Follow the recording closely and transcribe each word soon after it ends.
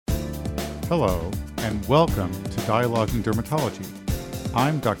Hello, and welcome to Dialogues in Dermatology.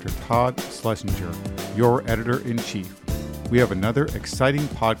 I'm Dr. Todd Schlesinger, your Editor-in-Chief. We have another exciting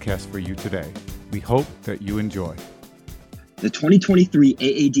podcast for you today. We hope that you enjoy. The 2023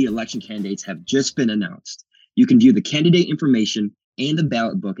 AAD election candidates have just been announced. You can view the candidate information and the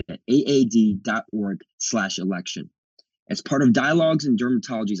ballot book at aad.org/election. As part of Dialogues in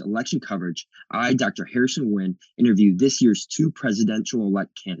Dermatology's election coverage, I, Dr. Harrison Nguyen, interviewed this year's two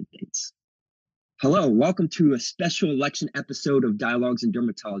presidential-elect candidates. Hello, welcome to a special election episode of Dialogues in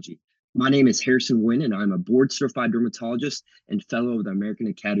Dermatology. My name is Harrison Nguyen, and I'm a board-certified dermatologist and fellow of the American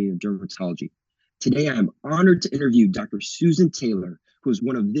Academy of Dermatology. Today, I am honored to interview Dr. Susan Taylor, who is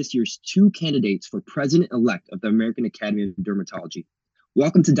one of this year's two candidates for president-elect of the American Academy of Dermatology.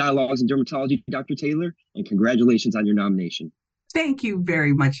 Welcome to Dialogues in Dermatology, Dr. Taylor, and congratulations on your nomination. Thank you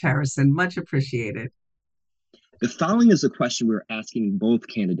very much, Harrison. Much appreciated. The following is a question we're asking both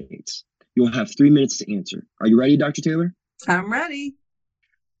candidates. You'll have 3 minutes to answer. Are you ready, Dr. Taylor? I'm ready.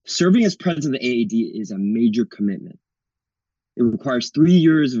 Serving as president of the AAD is a major commitment. It requires 3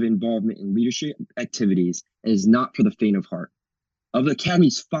 years of involvement in leadership activities and is not for the faint of heart. Of the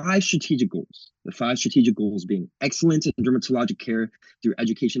Academy's 5 strategic goals, the 5 strategic goals being excellence in dermatologic care through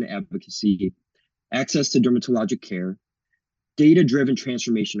education and advocacy, access to dermatologic care, data-driven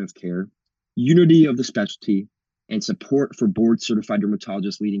transformation of care, unity of the specialty, and support for board-certified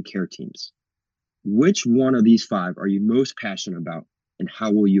dermatologists leading care teams. Which one of these 5 are you most passionate about, and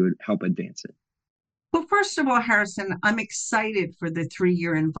how will you help advance it? Well, first of all, Harrison, I'm excited for the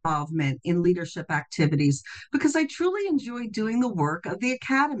 3-year involvement in leadership activities because I truly enjoy doing the work of the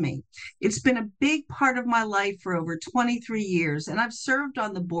Academy. It's been a big part of my life for over 23 years, and I've served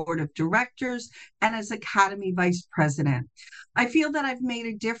on the board of directors and as Academy Vice President. I feel that I've made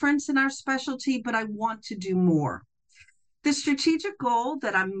a difference in our specialty, but I want to do more. The strategic goal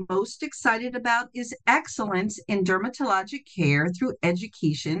that I'm most excited about is excellence in dermatologic care through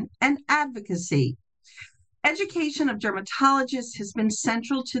education and advocacy. Education of dermatologists has been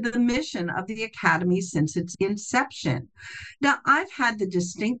central to the mission of the Academy since its inception. Now, I've had the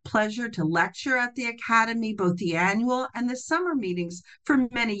distinct pleasure to lecture at the Academy, both the annual and the summer meetings, for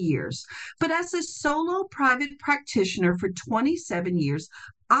many years. But as a solo private practitioner for 27 years,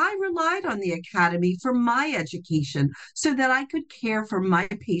 I relied on the Academy for my education so that I could care for my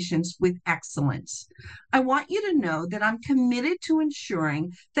patients with excellence. I want you to know that I'm committed to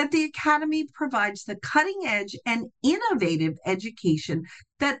ensuring that the Academy provides the cutting-edge and innovative education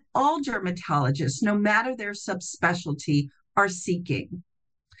that all dermatologists, no matter their subspecialty, are seeking.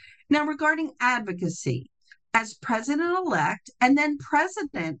 Now, regarding advocacy, as president-elect and then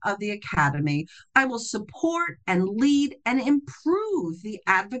president of the Academy, I will support and lead and improve the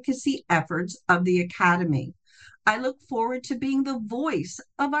advocacy efforts of the Academy. I look forward to being the voice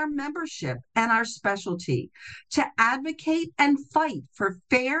of our membership and our specialty, to advocate and fight for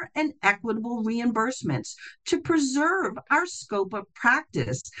fair and equitable reimbursements, to preserve our scope of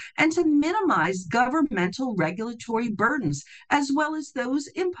practice, and to minimize governmental regulatory burdens, as well as those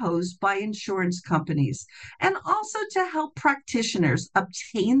imposed by insurance companies, and also to help practitioners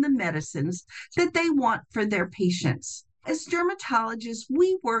obtain the medicines that they want for their patients. As dermatologists,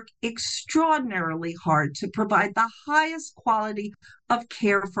 we work extraordinarily hard to provide the highest quality of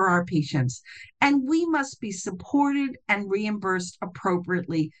care for our patients, and we must be supported and reimbursed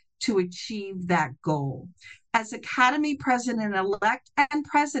appropriately to achieve that goal. As Academy President-elect and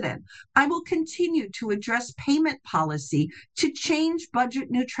President, I will continue to address payment policy, to change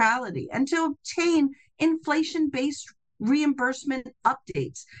budget neutrality, and to obtain inflation-based reimbursement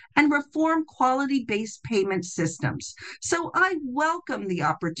updates and reform quality-based payment systems. So I welcome the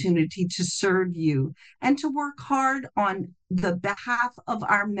opportunity to serve you and to work hard on the behalf of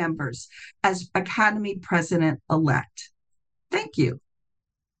our members as Academy President-elect. Thank you.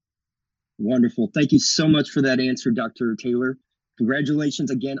 Wonderful. Thank you so much for that answer, Dr. Taylor.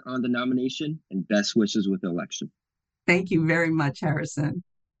 Congratulations again on the nomination and best wishes with the election. Thank you very much, Harrison.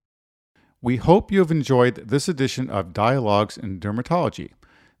 We hope you have enjoyed this edition of Dialogues in Dermatology.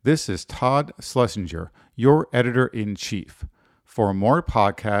 This is Todd Schlesinger, your Editor-in-Chief. For more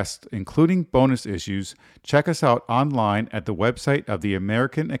podcasts, including bonus issues, check us out online at the website of the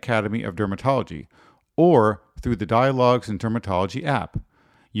American Academy of Dermatology or through the Dialogues in Dermatology app.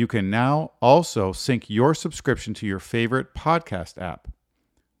 You can now also sync your subscription to your favorite podcast app.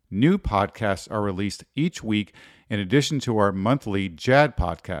 New podcasts are released each week in addition to our monthly JAD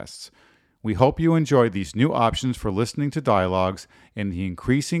podcasts. We hope you enjoy these new options for listening to dialogues and the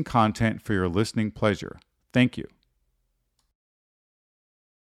increasing content for your listening pleasure. Thank you.